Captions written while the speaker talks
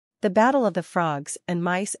The Battle of the Frogs and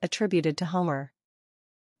Mice attributed to Homer.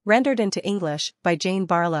 Rendered into English by Jane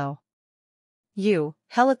Barlow. You,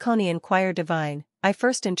 Heliconian choir divine, I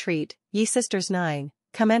first entreat, ye sisters nine,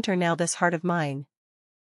 come enter now this heart of mine.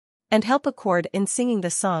 And help accord in singing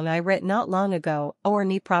the song I writ not long ago o'er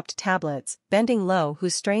knee-propped tablets, bending low,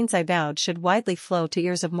 whose strains I vowed should widely flow to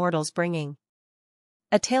ears of mortals, bringing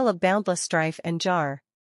a tale of boundless strife and jar,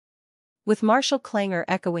 with martial clangor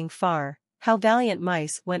echoing far, how valiant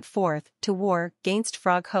mice went forth to war 'gainst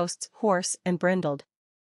frog hosts hoarse and brindled.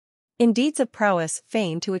 In deeds of prowess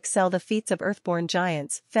fain to excel the feats of earthborn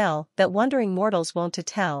giants fell that wondering mortals wont to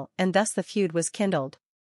tell, and thus the feud was kindled.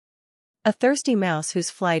 A thirsty mouse whose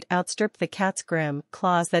flight outstripped the cat's grim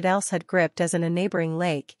claws that else had gripped, as in a neighboring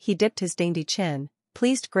lake he dipped his dainty chin,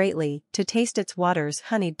 pleased greatly to taste its waters'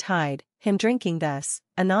 honeyed tide, him drinking thus,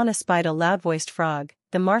 anon espied a loud-voiced frog,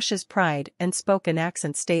 the marsh's pride, and spoke in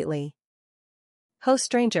accent stately. Ho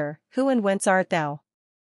stranger, who and whence art thou?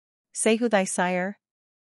 Say who thy sire?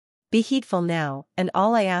 Be heedful now, and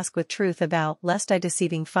all I ask with truth avow, lest I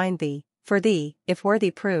deceiving find thee, for thee, if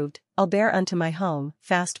worthy proved, I'll bear unto my home,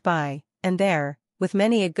 fast by, and there, with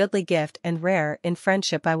many a goodly gift and rare, in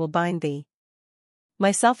friendship I will bind thee.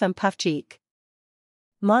 Myself am Puff-Cheek,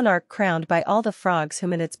 monarch crowned by all the frogs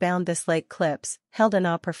whom in its bound this lake clips, held in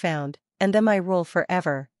awe profound, and them I rule for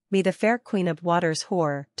ever, me the fair queen of waters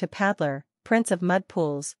whore, to paddler, prince of mud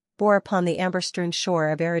pools, bore upon the amber-strewn shore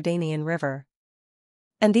of Eridanian river.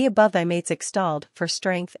 And thee above thy mates extolled for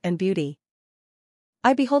strength and beauty.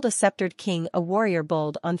 I behold a sceptred king, a warrior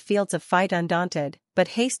bold on fields of fight undaunted, but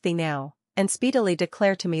haste thee now, and speedily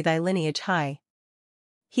declare to me thy lineage high.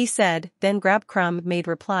 He said, then Grabcrum made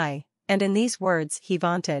reply, and in these words he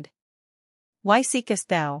vaunted. Why seekest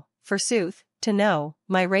thou, forsooth, to know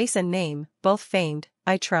my race and name, both famed,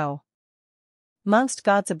 I trow, 'mongst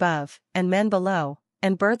gods above, and men below,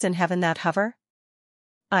 and birds in heaven that hover?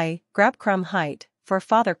 I, Grabcrum hight, for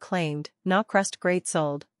father claimed, gnaw crust great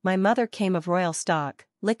souled, my mother came of royal stock,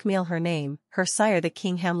 Lickmeal her name, her sire the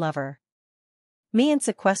king ham lover. Me in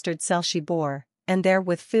sequestered cell she bore, and there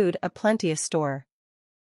with food a plenteous store.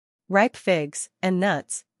 Ripe figs, and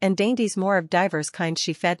nuts, and dainties more of divers kinds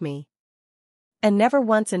she fed me. And never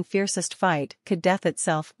once in fiercest fight could death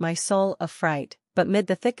itself my soul affright, but mid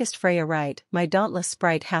the thickest fray aright my dauntless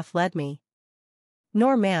sprite hath led me.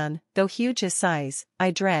 Nor man, though huge his size,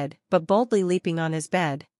 I dread, but boldly leaping on his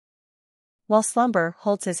bed, while slumber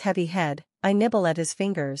holds his heavy head, I nibble at his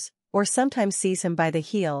fingers, or sometimes seize him by the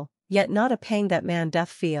heel, yet not a pang that man doth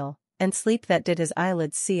feel, and sleep that did his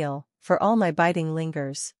eyelids seal, for all my biting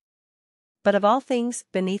lingers. But of all things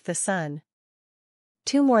beneath the sun,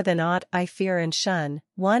 two more than aught I fear and shun,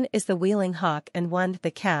 one is the wheeling hawk and one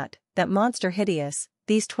the cat, that monster hideous,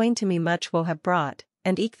 these twain to me much woe have brought,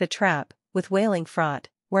 and eke the trap, with wailing fraught,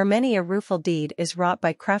 where many a rueful deed is wrought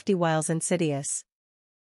by crafty wiles insidious.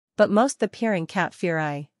 But most the peering cat fear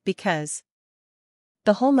I, because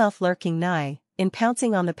the whole mouth lurking nigh, in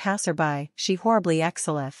pouncing on the passer-by, she horribly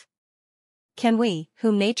excelleth. Can we,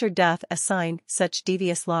 whom nature doth assign such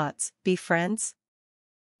devious lots, be friends?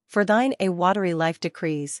 For thine a watery life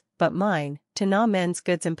decrees, but mine, to gnaw men's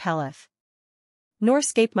goods impelleth. Nor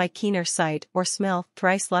scape my keener sight or smell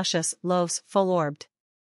thrice luscious loaves full-orbed,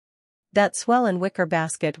 that swell in wicker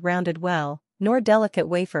basket rounded well, nor delicate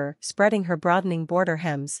wafer spreading her broadening border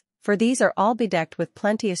hems, for these are all bedecked with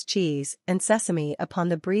plenteous cheese and sesame upon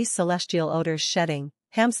the breeze celestial odors shedding,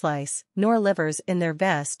 ham-slice, nor livers in their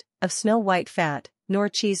vest, of snow-white fat, nor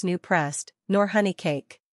cheese new pressed, nor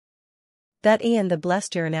honey-cake, that e'en the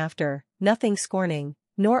blessed hereinafter, nothing scorning,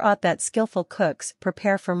 nor aught that skilful cooks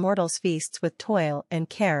prepare for mortals' feasts with toil and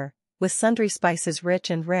care, with sundry spices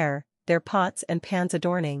rich and rare, their pots and pans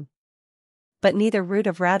adorning. But neither root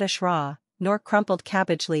of radish raw, nor crumpled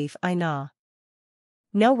cabbage leaf I gnaw.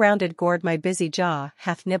 No rounded gourd my busy jaw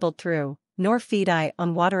hath nibbled through, nor feed I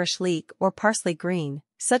on waterish leek or parsley green,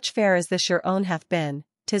 such fare as this your own hath been,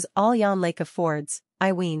 'tis all yon lake affords,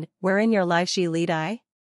 I ween, wherein your lives ye lead I?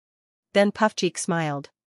 Then Puff-Cheek smiled.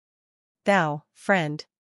 Thou, friend,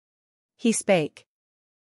 he spake,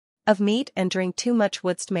 of meat and drink too much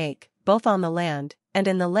wouldst make, both on the land, and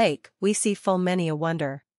in the lake we see full many a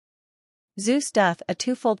wonder. Zeus doth a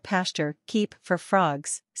twofold pasture keep for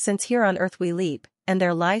frogs, since here on earth we leap, and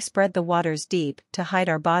there lie spread the waters deep to hide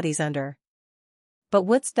our bodies under. But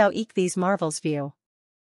wouldst thou eke these marvels view?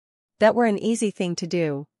 That were an easy thing to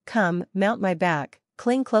do, come, mount my back,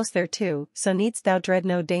 cling close thereto, so needst thou dread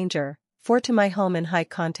no danger, for to my home in high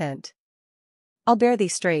content I'll bear thee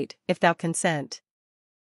straight, if thou consent.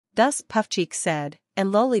 Thus Puff-Cheek said,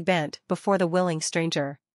 and lowly bent before the willing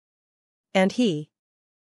stranger. And he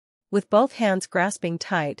With both hands grasping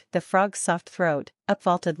tight the frog's soft throat, up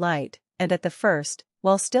vaulted light, and at the first,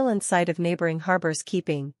 while still in sight of neighboring harbors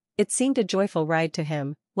keeping, it seemed a joyful ride to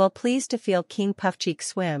him, well pleased to feel King Puffcheek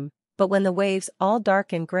swim, but when the waves all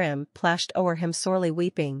dark and grim plashed o'er him sorely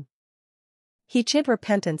weeping, he chid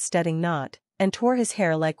repentance steading not, and tore his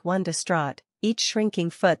hair like one distraught, each shrinking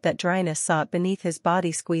foot that dryness sought beneath his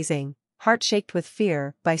body squeezing, heart shaked with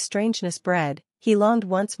fear, by strangeness bred, he longed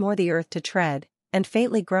once more the earth to tread, and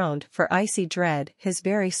faintly groaned for icy dread, his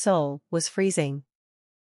very soul was freezing.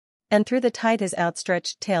 And through the tide his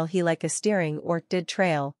outstretched tail he like a steering oar did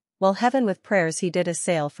trail, while heaven with prayers he did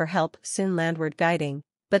assail for help soon landward guiding,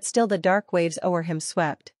 but still the dark waves o'er him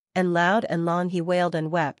swept, and loud and long he wailed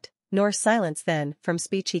and wept, nor silence then from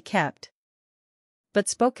speech he kept, but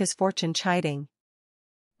spoke his fortune chiding.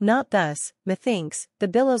 Not thus, methinks, the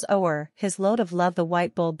billows o'er his load of love the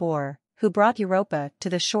white bull bore, who brought Europa to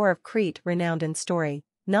the shore of Crete renowned in story,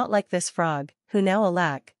 not like this frog, who now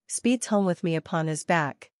alack, speeds home with me upon his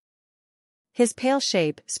back, his pale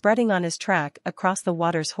shape spreading on his track across the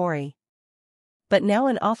waters hoary. But now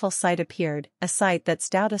an awful sight appeared, a sight that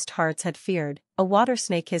stoutest hearts had feared, a water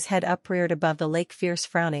snake his head upreared above the lake fierce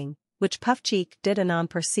frowning, which Puffcheek did anon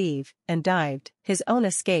perceive, and dived, his own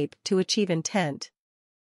escape to achieve intent.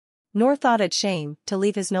 Nor thought it shame to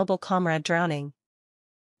leave his noble comrade drowning.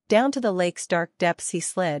 Down to the lake's dark depths he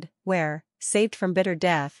slid, where, saved from bitter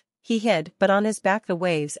death, he hid but on his back the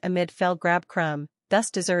waves amid fell grab crumb,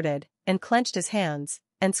 thus deserted, and clenched his hands,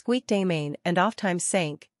 and squeaked amain and ofttimes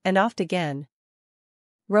sank, and oft again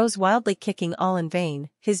rose wildly kicking all in vain,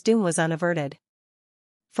 his doom was unaverted.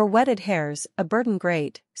 For wetted hairs, a burden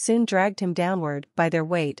great, soon dragged him downward by their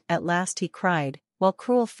weight, at last he cried, while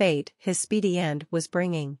cruel fate his speedy end was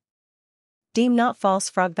bringing. Deem not false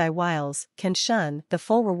frog thy wiles can shun the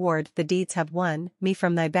full reward the deeds have won me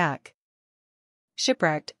from thy back.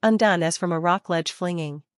 Shipwrecked, undone as from a rock ledge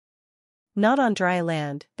flinging. Not on dry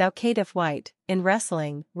land, thou caitiff wight, in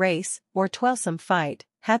wrestling, race, or toilsome fight,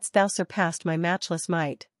 hadst thou surpassed my matchless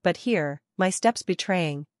might, but here, my steps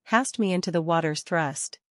betraying, hast me into the waters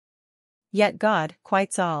thrust. Yet God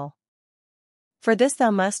quites all. For this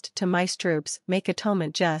thou must to mice troops make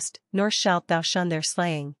atonement just, nor shalt thou shun their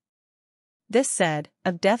slaying. This said,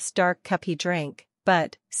 of death's dark cup he drank,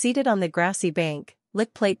 but, seated on the grassy bank,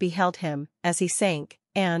 Lickplate beheld him, as he sank,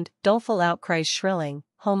 and, doleful outcries shrilling,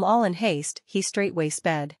 home all in haste he straightway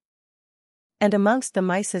sped. And amongst the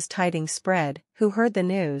mice his tidings spread, who heard the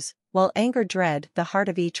news, while anger dread the heart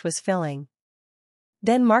of each was filling.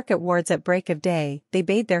 Then market wards at break of day, they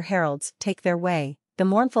bade their heralds take their way, the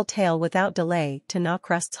mournful tale without delay to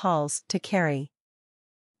Knockrust's halls to carry.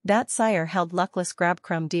 That sire held luckless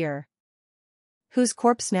Grabcrumb dear, whose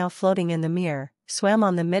corpse now floating in the mere, swam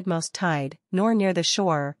on the midmost tide, nor near the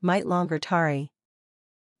shore might longer tarry.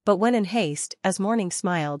 But when in haste, as morning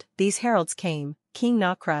smiled, these heralds came, King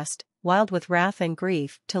Knockrust, wild with wrath and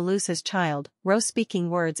grief to lose his child, rose speaking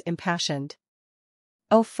words impassioned.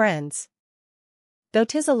 O friends! Though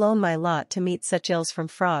 'tis alone my lot to meet such ills from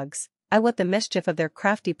frogs, I wot the mischief of their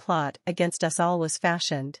crafty plot against us all was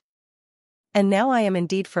fashioned. And now I am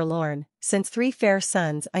indeed forlorn, since 3 fair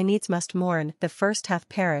sons I needs must mourn. The first hath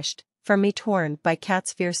perished, from me torn by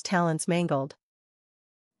cat's fierce talons mangled.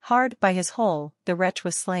 Hard by his hole, the wretch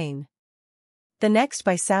was slain. The next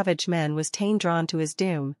by savage men was ta'en drawn to his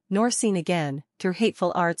doom, nor seen again, through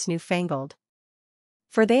hateful arts new-fangled.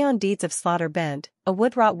 For they on deeds of slaughter bent, a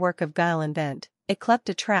wood-wrought work of guile invent, it clept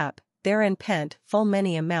a trap, therein pent full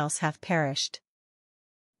many a mouse hath perished.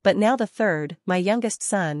 But now the third, my youngest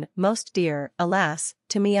son, most dear, alas,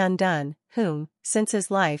 to me undone, whom, since his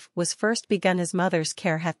life was first begun his mother's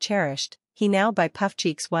care hath cherished, he now by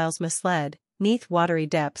Puffcheek's wiles misled, 'neath watery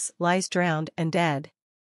depths lies drowned and dead.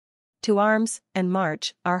 To arms, and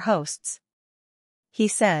march, our hosts, he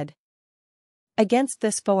said. Against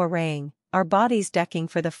this foe arraying, our bodies decking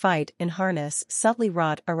for the fight in harness subtly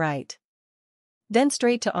wrought aright. Then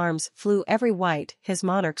straight to arms flew every wight, his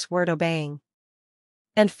monarch's word obeying.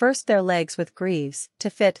 And first their legs with greaves, to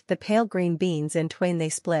fit the pale green beans in twain they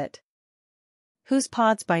split, whose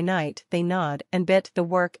pods by night they gnawed and bit, the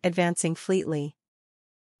work advancing fleetly.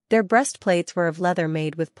 Their breastplates were of leather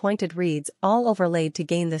made with pointed reeds all overlaid, to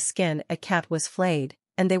gain the skin a cat was flayed,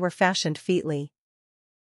 and they were fashioned featly.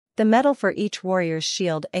 The metal for each warrior's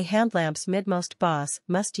shield a handlamp's midmost boss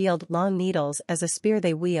must yield, long needles as a spear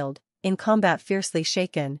they wield, in combat fiercely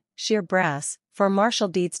shaken, sheer brass, for martial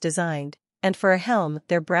deeds designed, and for a helm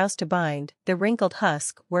their brows to bind, the wrinkled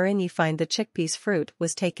husk wherein ye find the chickpea's fruit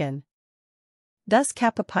was taken. Thus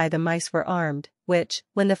Capapi the mice were armed, which,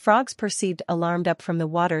 when the frogs perceived alarmed, up from the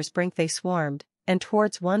water's brink they swarmed, and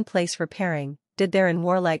towards one place repairing, did there in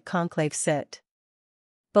warlike conclave sit.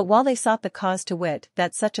 But while they sought the cause to wit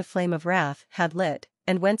that such a flame of wrath had lit,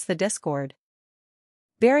 and whence the discord.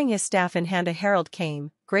 Bearing his staff in hand a herald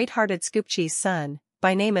came, great-hearted Scoopchee's son,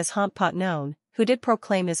 by name as Hompot known, who did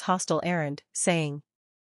proclaim his hostile errand, saying,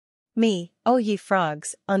 Me, O ye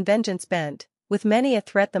frogs, on vengeance bent, with many a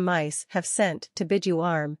threat the mice have sent to bid you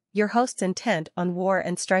arm, your hosts intent on war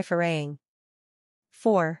and strife arraying.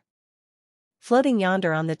 4. Floating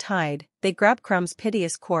yonder on the tide, they Grabcrumb's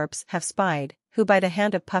piteous corpse have spied, who by the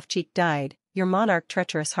hand of Puffcheek died, your monarch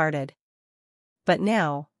treacherous-hearted. But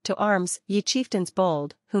now, to arms, ye chieftains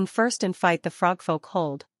bold, whom first in fight the frogfolk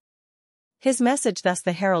hold. His message thus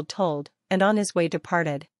the herald told, and on his way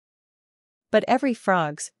departed. But every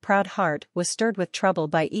frog's proud heart was stirred with trouble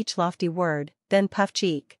by each lofty word. Then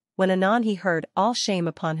Puffcheek, when anon he heard all shame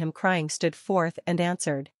upon him crying, stood forth and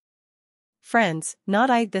answered. Friends, not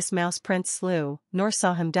I this mouse prince slew, nor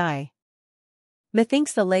saw him die.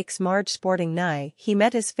 Methinks the lake's marge sporting nigh, he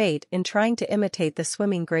met his fate in trying to imitate the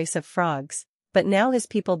swimming grace of frogs, but now his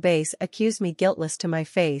people base accuse me guiltless to my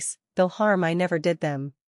face, though harm I never did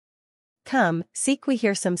them. Come, seek we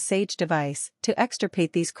here some sage device, to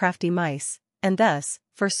extirpate these crafty mice, and thus,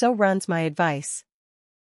 for so runs my advice.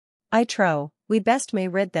 I trow, we best may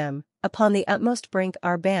rid them, upon the utmost brink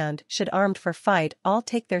our band should armed for fight all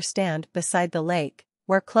take their stand beside the lake,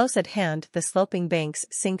 where close at hand the sloping banks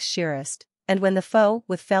sinks sheerest, and when the foe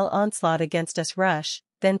with fell onslaught against us rush,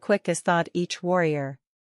 then quick as thought each warrior.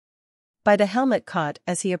 By the helmet caught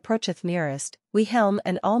as he approacheth nearest, we helm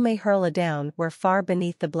and all may hurl adown where far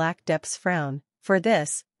beneath the black depths frown, for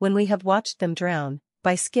this, when we have watched them drown,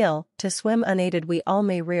 by skill, to swim unaided we all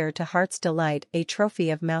may rear to heart's delight a trophy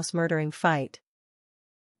of mouse-murdering fight.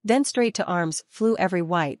 Then straight to arms flew every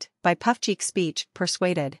wight, by Puffcheek's speech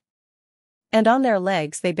persuaded. And on their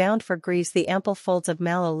legs they bound for greaves the ample folds of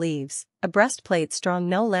mallow leaves, a breastplate strong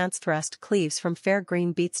no lance thrust cleaves from fair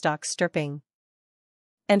green beetstalks stripping.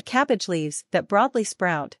 And cabbage leaves that broadly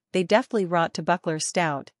sprout, they deftly wrought to bucklers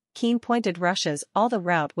stout, keen-pointed rushes all the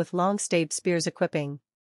rout with long-staved spears equipping.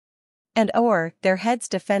 And o'er their heads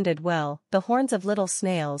defended well, the horns of little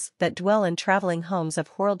snails that dwell in travelling homes of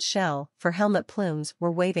whorled shell, for helmet plumes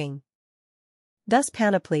were waving. Thus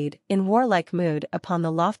panoplied, in warlike mood upon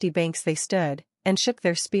the lofty banks they stood, and shook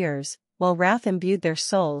their spears, while wrath imbued their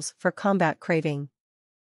souls for combat craving.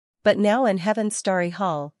 But now in heaven's starry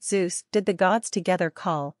hall, Zeus did the gods together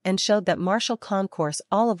call, and showed that martial concourse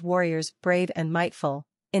all of warriors brave and mightful,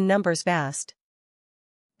 in numbers vast,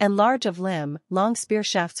 and large of limb, long spear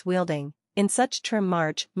shafts wielding, in such trim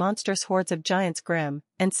march monstrous hordes of giants grim,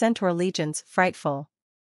 and centaur legions frightful.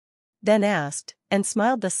 Then asked, and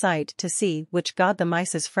smiled the sight to see which god the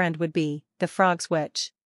mice's friend would be, the frog's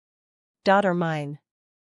which. Daughter mine,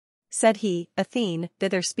 said he, Athene,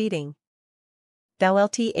 thither speeding. Thou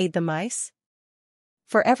wilt aid the mice?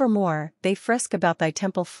 For evermore they frisk about thy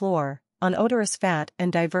temple floor, on odorous fat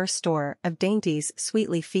and diverse store of dainties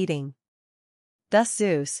sweetly feeding. Thus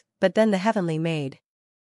Zeus, but then the heavenly maid.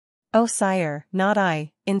 O sire, not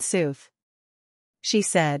I, in sooth, she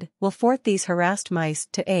said, will forth these harassed mice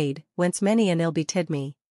to aid, whence many an ill betid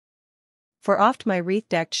me. For oft my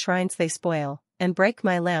wreath-decked shrines they spoil, and break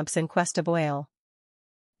my lamps in quest of oil.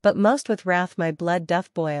 But most with wrath my blood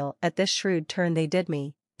doth boil, at this shrewd turn they did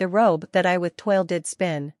me, the robe that I with toil did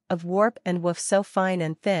spin, of warp and woof so fine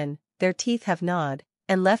and thin, their teeth have gnawed,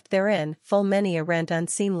 and left therein full many a rent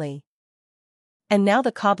unseemly. And now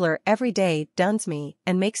the cobbler every day duns me,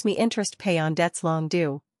 and makes me interest pay on debts long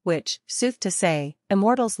due, which, sooth to say,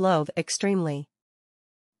 immortals loathe extremely.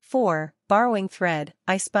 4. Borrowing thread,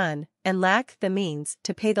 I spun, and lack the means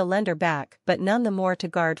to pay the lender back, but none the more to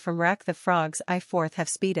guard from wrack the frogs I forth have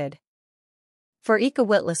speeded. For eke a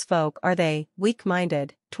witless folk are they,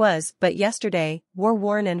 weak-minded, 'twas but yesterday,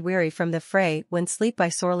 war-worn and weary from the fray when sleep I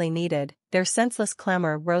sorely needed, their senseless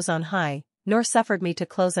clamour rose on high, nor suffered me to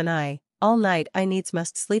close an eye, all night I needs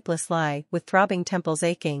must sleepless lie, with throbbing temples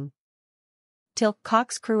aching. Till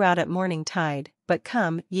cocks crew out at morning tide, but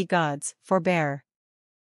come, ye gods, forbear.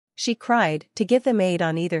 She cried, to give them aid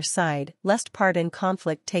on either side, lest part in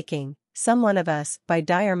conflict taking, some one of us by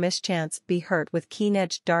dire mischance be hurt with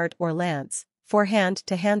keen-edged dart or lance, for hand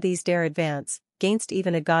to hand these dare advance, gainst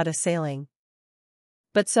even a god assailing.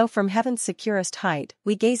 But so from heaven's securest height,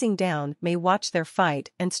 we gazing down may watch their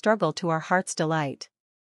fight and struggle to our heart's delight.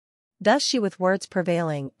 Thus she with words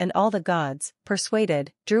prevailing, and all the gods,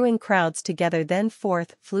 persuaded, drew in crowds together. Then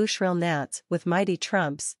forth flew shrill gnats with mighty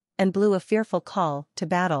trumps, and blew a fearful call to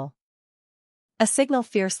battle. A signal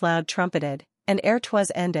fierce loud trumpeted, and ere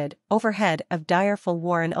 'twas ended, overhead of direful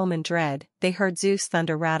war and omen dread, they heard Zeus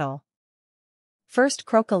thunder rattle. First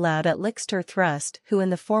croak aloud at Lixter thrust, who in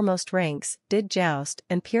the foremost ranks did joust,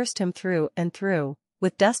 and pierced him through and through,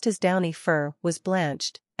 with dust his downy fur was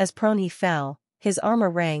blanched, as prone he fell, his armor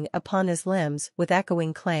rang upon his limbs with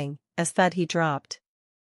echoing clang, as thud he dropped.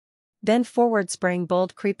 Then forward sprang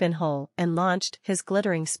bold Creepinhole, and launched his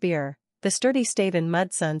glittering spear, the sturdy stave in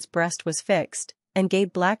Mudson's breast was fixed, and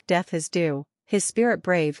gave Black Death his due, his spirit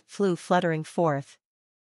brave flew fluttering forth.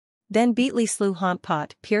 Then Beatley slew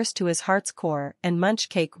Hauntpot, pierced to his heart's core, and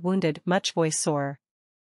Munchcake wounded Muchvoice sore,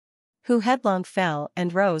 who headlong fell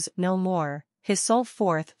and rose no more, his soul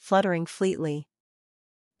forth fluttering fleetly.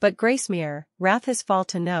 But Gracemere, wrath his fall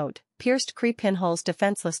to note, pierced Creepinhole's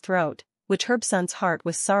defenseless throat, which Herbson's heart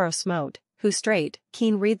with sorrow smote, who straight,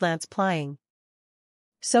 keen reed-lance plying.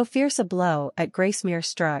 So fierce a blow at Gracemere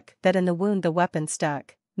struck, that in the wound the weapon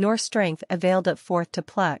stuck, nor strength availed it forth to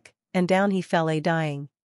pluck, and down he fell a-dying.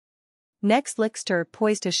 Next Lixter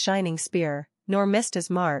poised his shining spear, nor missed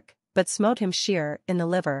his mark, but smote him sheer in the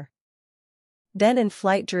liver. Then in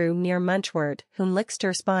flight drew near Munchwort, whom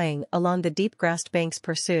Lixter spying along the deep-grassed banks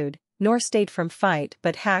pursued, nor stayed from fight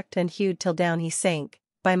but hacked and hewed till down he sank,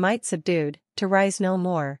 by might subdued, to rise no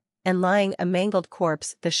more, and lying a mangled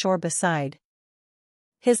corpse the shore beside.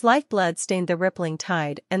 His life-blood stained the rippling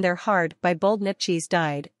tide, and there hard by bold Nipcheese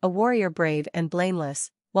died, a warrior brave and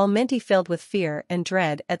blameless, while Minty filled with fear and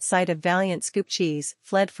dread at sight of valiant Scoopcheese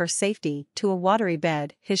fled for safety to a watery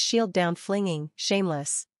bed, his shield down flinging,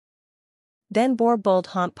 shameless. Then bore bold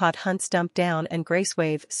Hauntpot Hunt stump down, and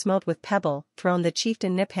Gracewave smote with pebble thrown the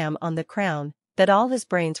chieftain Nipham on the crown, that all his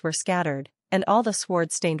brains were scattered, and all the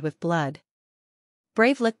sword stained with blood.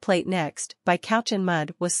 Brave Lickplate next, by couch in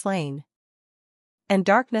mud, was slain, and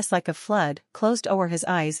darkness like a flood closed o'er his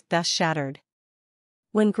eyes thus shattered.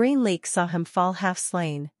 When Green Leek saw him fall half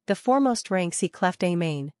slain, the foremost ranks he cleft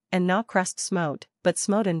amain, and Knawcrust smote, but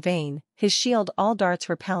smote in vain, his shield all darts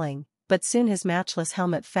repelling, but soon his matchless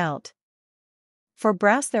helmet felt. For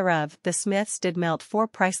brass thereof the smiths did melt 4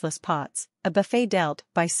 priceless pots, a buffet dealt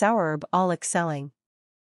by Sourherb all excelling.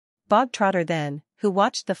 Bogtrotter then, who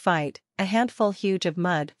watched the fight, a handful huge of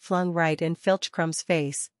mud flung right in Filchcrumb's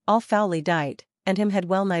face, all foully dight, and him had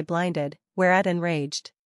well nigh blinded, whereat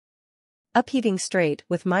enraged. Upheaving straight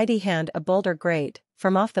with mighty hand a boulder great,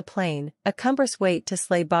 from off the plain, a cumbrous weight to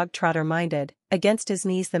slay Bogtrotter minded, against his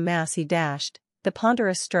knees the mass he dashed, the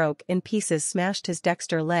ponderous stroke in pieces smashed his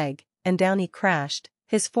dexter leg, and down he crashed,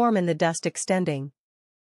 his form in the dust extending.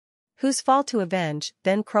 Whose fall to avenge,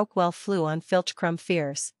 then Crockwell flew on Filchcrum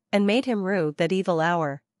fierce, and made him rue that evil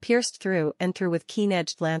hour, pierced through and through with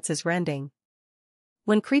keen-edged lances rending.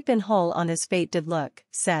 When Creepinhole on his fate did look,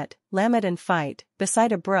 set, lamed in fight,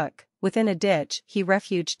 beside a brook, within a ditch he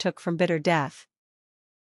refuge took from bitter death.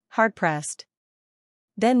 Hard-pressed.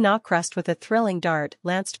 Then Knawcrust with a thrilling dart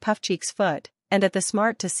lanced Puffcheek's foot, and at the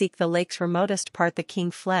smart to seek the lake's remotest part the king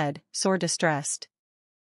fled, sore distressed.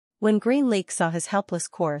 When Green Leek saw his helpless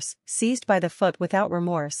corse, seized by the foot without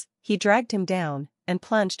remorse, he dragged him down, and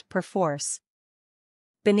plunged, perforce,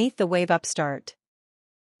 beneath the wave upstart.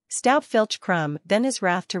 Stout Filchcrum then his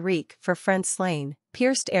wrath to wreak for friends slain,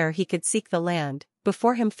 pierced ere he could seek the land,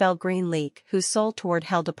 before him fell Green Leek whose soul toward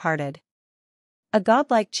hell departed. A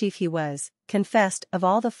godlike chief he was, confessed of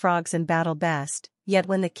all the frogs in battle best, yet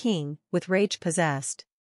when the king, with rage possessed,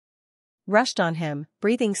 rushed on him,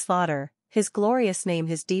 breathing slaughter, his glorious name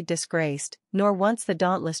his deed disgraced, nor once the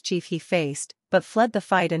dauntless chief he faced, but fled the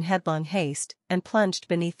fight in headlong haste, and plunged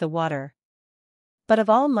beneath the water. But of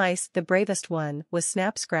all mice the bravest one was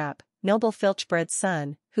Snapscrap, noble Filchbred's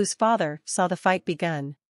son, whose father saw the fight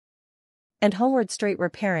begun, and homeward straight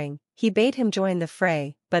repairing, he bade him join the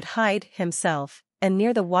fray, but hide himself, and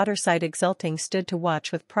near the waterside exulting stood to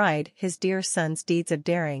watch with pride his dear son's deeds of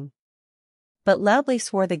daring. But loudly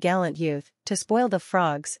swore the gallant youth, to spoil the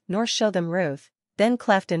frogs, nor show them ruth, then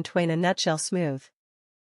cleft in twain a nutshell smooth,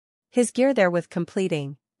 his gear therewith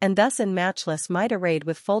completing, and thus in matchless might arrayed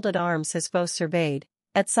with folded arms his foes surveyed,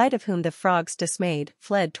 at sight of whom the frogs dismayed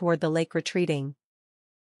fled toward the lake retreating.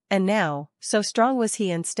 And now, so strong was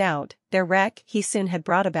he and stout, their wreck he soon had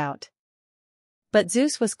brought about. But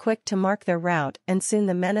Zeus was quick to mark their rout, and soon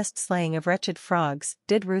the menaced slaying of wretched frogs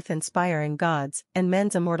did ruth inspire in gods and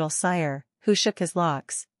men's immortal sire, who shook his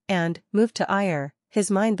locks, and, moved to ire,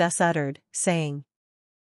 his mind thus uttered, saying,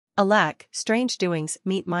 Alack, strange doings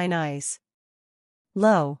meet mine eyes.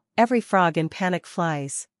 Lo, every frog in panic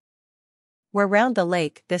flies, where round the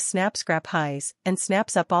lake this Snapscrap hies, and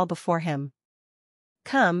snaps up all before him.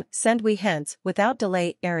 Come, send we hence, without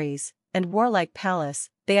delay, Ares, and warlike Pallas,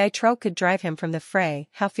 they I trow could drive him from the fray,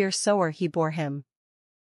 how fierce soe'er he bore him.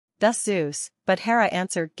 Thus Zeus, but Hera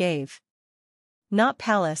answer gave. Not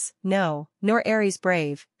Pallas, no, nor Ares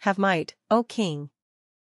brave, have might, O king.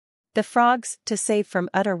 The frogs, to save from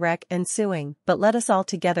utter wreck ensuing, but let us all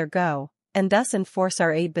together go, and thus enforce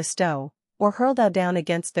our aid bestow, or hurl thou down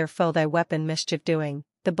against their foe thy weapon mischief doing,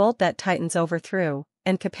 the bolt that Titans overthrew,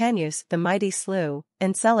 and Capaneus the mighty slew,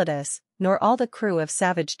 Enceladus, nor all the crew of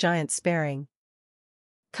savage giants sparing.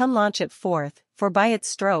 Come launch it forth, for by its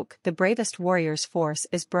stroke the bravest warrior's force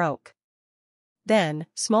is broke. Then,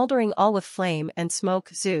 smouldering all with flame and smoke,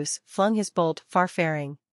 Zeus flung his bolt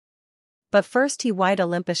far-faring. But first he wide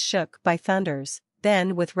Olympus shook by thunders,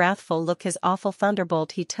 then with wrathful look his awful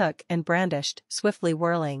thunderbolt he took and brandished, swiftly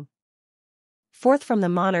whirling. Forth from the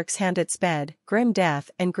monarch's hand it sped, grim death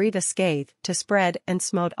and grievous scathe to spread, and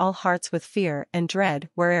smote all hearts with fear and dread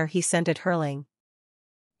where'er he sent it hurling.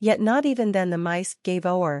 Yet not even then the mice gave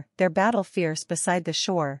o'er their battle fierce beside the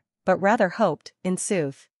shore, but rather hoped, in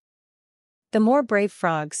sooth, the more brave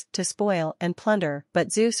frogs to spoil and plunder.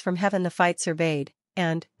 But Zeus from heaven the fight surveyed,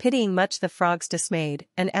 and, pitying much the frogs dismayed,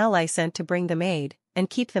 an ally sent to bring them aid, and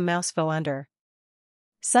keep the mouse foe under.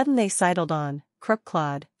 Sudden they sidled on,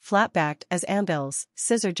 crook-clawed, flat-backed as anvils,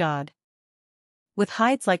 scissor-jawed, with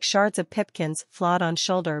hides like shards of pipkins flawed on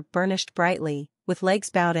shoulder burnished brightly, with legs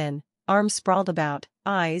bowed in, arms sprawled about,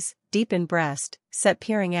 eyes, deep in breast, set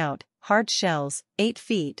peering out, hard shells, 8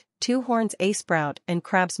 feet, 2 horns a sprout, and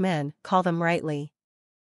crabs men call them rightly.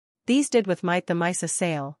 These did with might the mice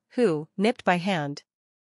assail, who, nipped by hand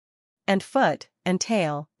and foot, and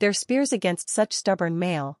tail, their spears against such stubborn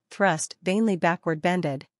mail, thrust, vainly backward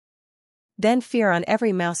bended. Then fear on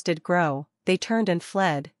every mouse did grow, they turned and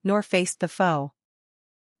fled, nor faced the foe.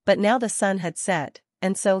 But now the sun had set,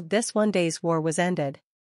 and so this one day's war was ended.